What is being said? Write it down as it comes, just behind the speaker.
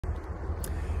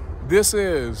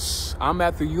I'm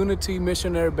at the Unity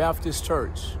Missionary Baptist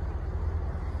Church.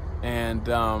 And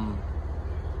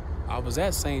I was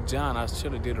at St. John. I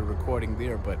should have did a recording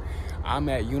there, but I'm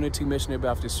at Unity Missionary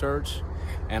Baptist Church.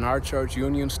 And our church,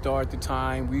 Union Star at the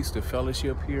time, we used to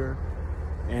fellowship here.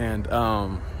 And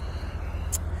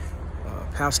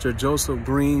Pastor Joseph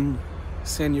Green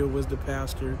Sr. was the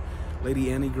pastor. Lady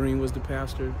Annie Green was the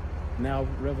pastor. Now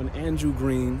Reverend Andrew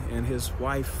Green and his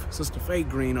wife, Sister Faye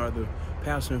Green, are the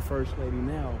pastor and first lady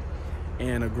now.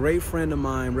 And a great friend of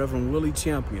mine, Reverend Willie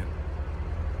Champion,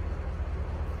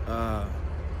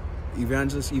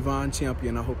 Evangelist Yvonne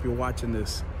Champion, I hope you're watching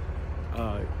this.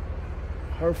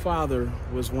 Her father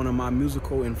was one of my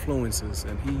musical influences,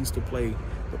 and he used to play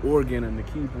the organ and the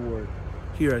keyboard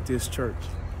here at this church.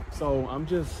 So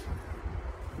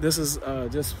this is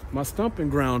just my stomping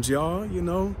grounds, y'all. You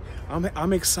know,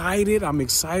 I'm excited. I'm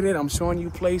showing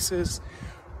you places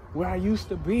where I used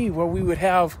to be, where we would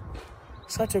have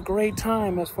such a great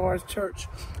time as far as church.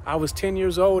 I was 10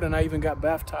 years old, and I even got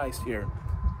baptized here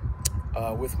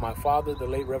with my father, the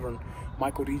late Reverend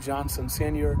Michael D. Johnson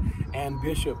Sr., and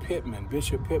Bishop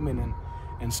Pittman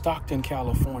in Stockton,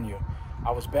 California.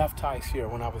 I was baptized here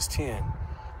when I was 10.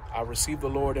 I received the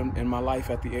Lord in my life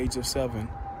at the age of 7,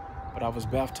 but I was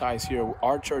baptized here.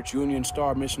 Our church, Union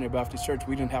Star Missionary Baptist Church,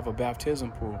 we didn't have a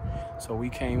baptism pool, so we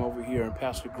came over here, and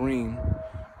Pastor Green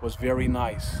was very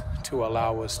nice to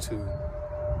allow us to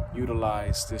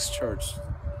utilize this church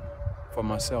for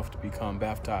myself to become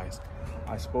baptized.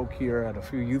 I spoke here at a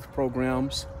few youth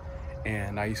programs,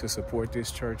 and I used to support this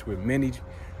church with many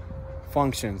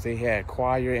functions. They had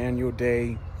choir annual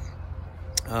day,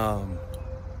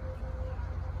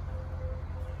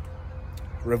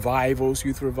 revivals,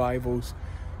 youth revivals,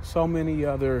 so many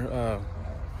other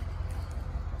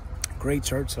great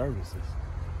church services.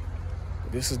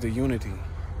 This is the Unity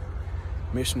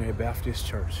Missionary Baptist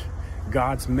Church.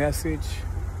 God's message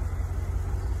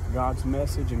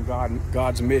and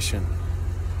God's mission.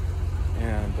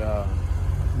 And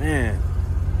man,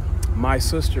 my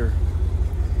sister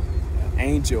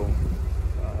Angel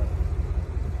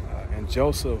and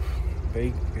Joseph,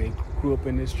 they grew up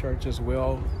in this church as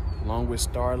well, along with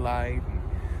Starlight and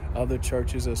other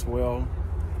churches as well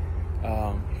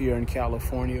here in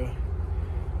California.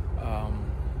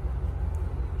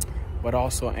 But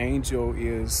also Angel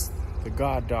is the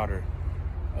goddaughter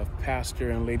of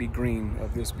Pastor and Lady Green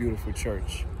of this beautiful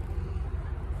church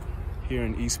here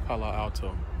in East Palo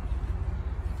Alto,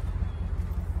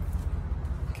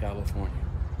 California.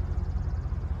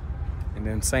 And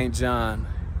then St. John,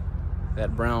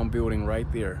 that brown building right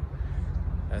there,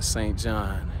 that's St.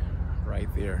 John right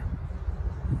there.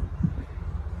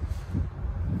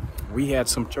 We had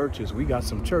some churches. We got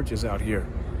some churches out here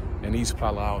in East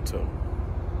Palo Alto,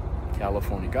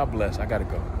 California. God bless. I gotta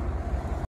go.